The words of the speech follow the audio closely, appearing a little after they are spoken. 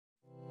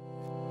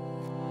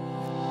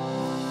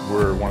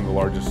We're one of the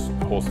largest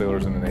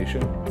wholesalers in the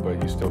nation,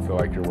 but you still feel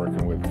like you're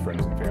working with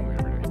friends and family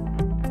every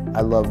day.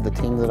 I love the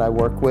team that I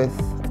work with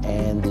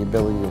and the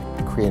ability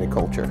to create a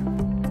culture.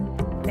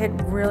 It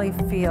really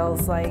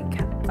feels like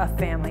a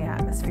family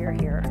atmosphere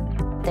here.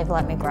 They've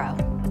let me grow.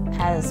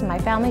 As my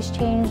family's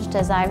changed,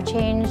 as I've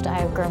changed,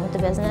 I've grown with the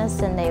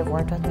business, and they've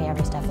worked with me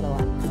every step of the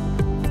way.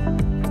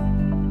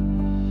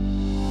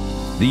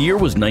 The year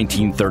was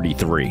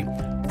 1933.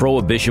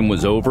 Prohibition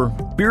was over,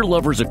 beer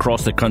lovers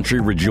across the country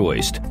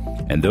rejoiced,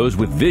 and those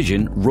with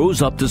vision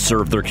rose up to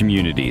serve their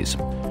communities.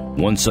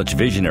 One such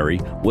visionary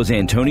was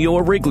Antonio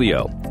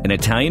Origlio, an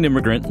Italian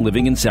immigrant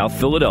living in South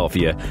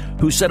Philadelphia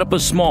who set up a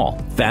small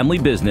family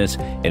business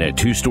in a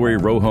two-story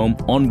row home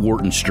on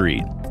Wharton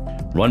Street.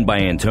 Run by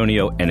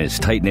Antonio and his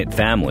tight-knit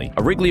family,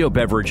 Origlio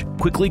Beverage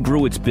quickly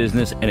grew its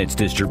business and its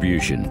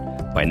distribution.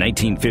 By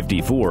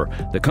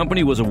 1954, the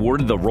company was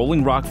awarded the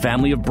Rolling Rock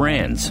family of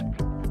brands.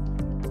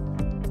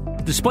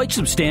 Despite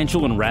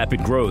substantial and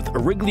rapid growth,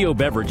 Origlio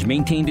Beverage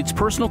maintained its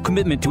personal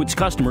commitment to its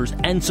customers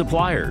and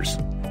suppliers.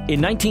 In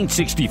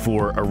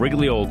 1964,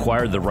 Origlio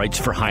acquired the rights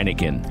for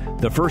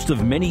Heineken, the first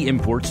of many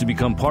imports to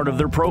become part of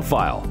their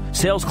profile.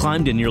 Sales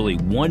climbed to nearly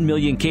 1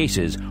 million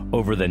cases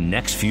over the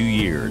next few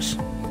years.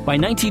 By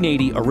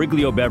 1980,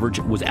 Origlio Beverage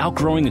was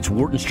outgrowing its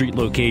Wharton Street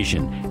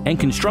location, and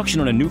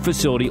construction on a new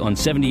facility on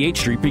 78th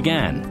Street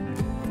began.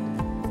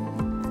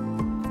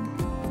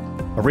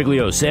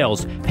 Origlio's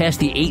sales passed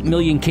the 8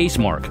 million case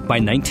mark by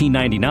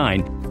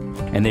 1999,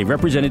 and they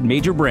represented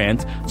major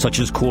brands such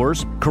as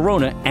Coors,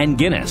 Corona, and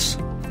Guinness.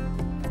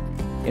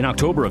 In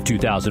October of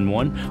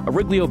 2001,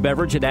 Origlio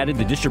Beverage had added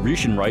the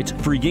distribution rights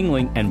for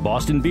Yuengling and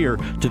Boston Beer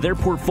to their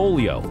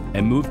portfolio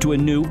and moved to a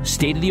new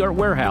state-of-the-art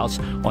warehouse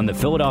on the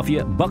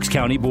Philadelphia-Bucks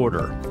County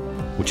border,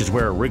 which is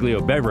where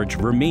Origlio Beverage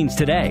remains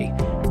today.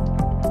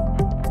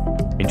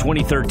 In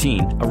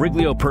 2013,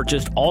 Origlio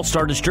purchased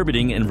All-Star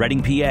Distributing in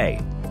Reading,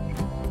 PA,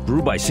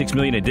 grew by 6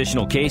 million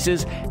additional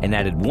cases, and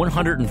added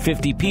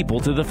 150 people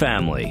to the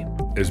family.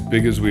 As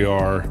big as we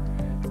are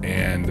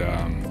and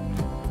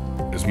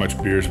as much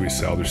beer as we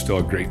sell, there's still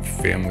a great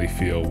family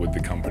feel with the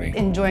company.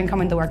 Enjoying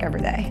coming to work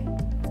every day.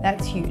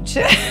 That's huge.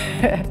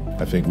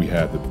 I think we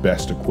have the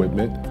best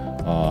equipment,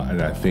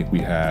 and I think we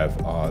have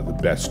the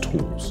best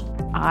tools.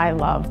 I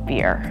love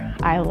beer.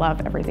 I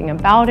love everything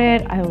about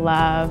it. I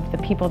love the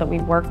people that we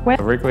work with.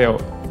 Origlio,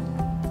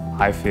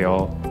 I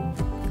feel,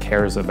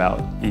 cares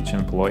about each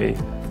employee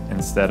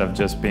instead of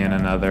just being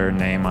another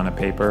name on a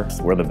paper.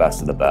 We're the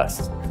best of the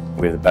best.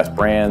 We have the best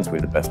brands, we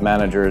have the best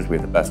managers, we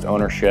have the best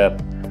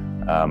ownership.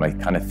 I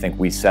kind of think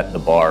we set the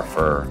bar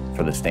for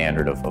the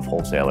standard of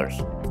wholesalers.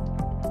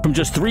 From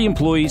just 3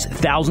 employees,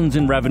 thousands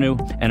in revenue,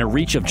 and a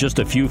reach of just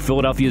a few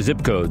Philadelphia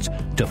zip codes,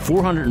 to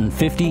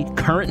 450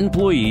 current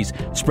employees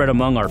spread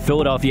among our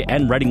Philadelphia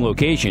and Reading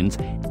locations,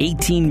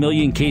 18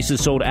 million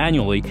cases sold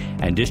annually,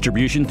 and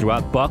distribution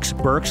throughout Bucks,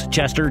 Berks,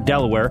 Chester,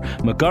 Delaware,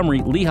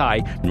 Montgomery,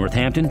 Lehigh,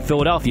 Northampton,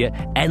 Philadelphia,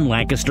 and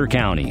Lancaster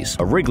counties.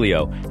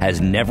 Origlio has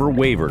never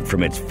wavered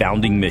from its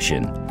founding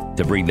mission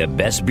to bring the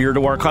best beer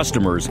to our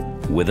customers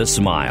with a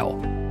smile.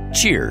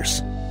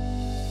 Cheers.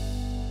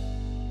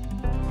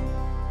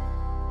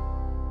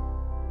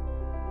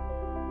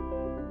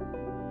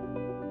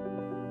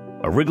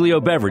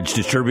 Origlio Beverage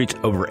distributes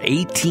over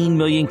 18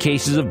 million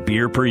cases of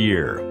beer per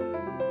year.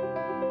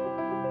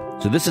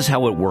 So this is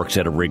how it works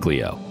at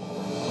Origlio.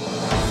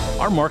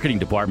 Our marketing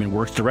department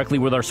works directly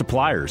with our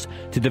suppliers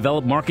to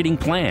develop marketing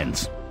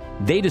plans.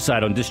 They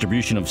decide on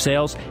distribution of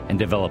sales and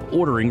develop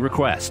ordering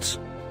requests.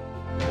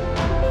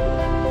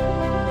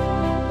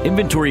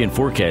 Inventory and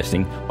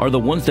forecasting are the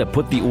ones that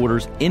put the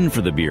orders in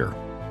for the beer.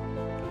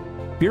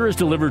 Beer is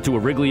delivered to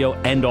Origlio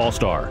and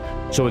All-Star,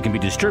 so it can be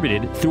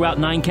distributed throughout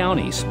 9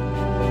 counties.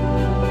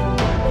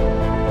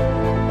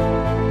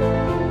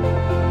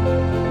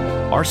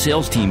 Our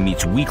sales team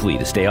meets weekly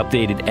to stay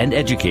updated and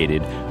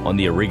educated on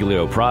the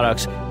Origlio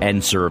products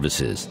and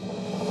services.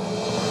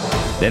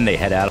 Then they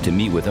head out to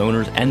meet with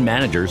owners and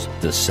managers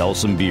to sell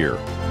some beer.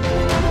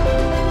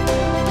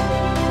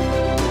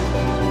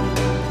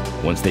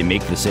 Once they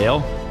make the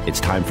sale, it's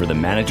time for the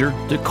manager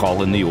to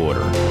call in the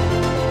order.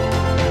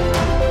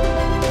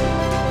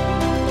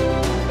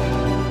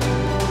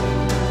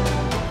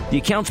 The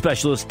account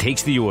specialist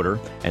takes the order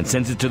and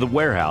sends it to the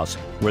warehouse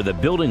where the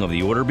building of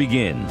the order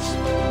begins.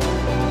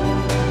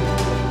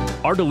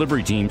 Our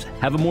delivery teams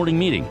have a morning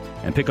meeting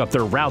and pick up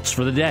their routes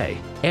for the day.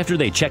 After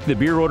they check the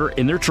beer order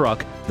in their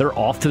truck, they're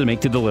off to make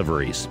the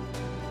deliveries.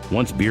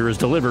 Once beer is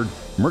delivered,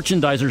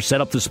 merchandisers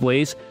set up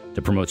displays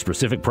to promote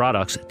specific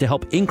products to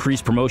help increase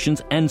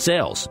promotions and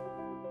sales.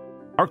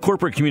 Our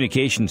corporate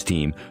communications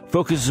team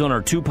focuses on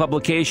our 2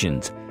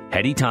 publications,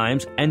 Heady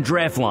Times and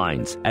Draft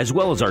Lines, as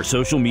well as our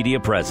social media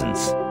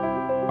presence.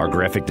 Our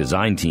graphic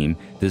design team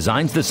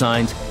designs the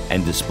signs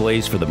and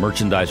displays for the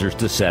merchandisers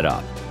to set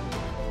up.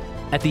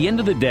 At the end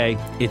of the day,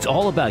 it's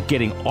all about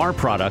getting our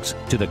products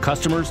to the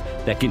customers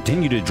that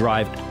continue to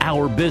drive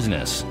our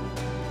business.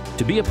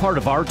 To be a part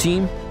of our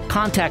team,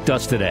 contact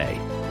us today.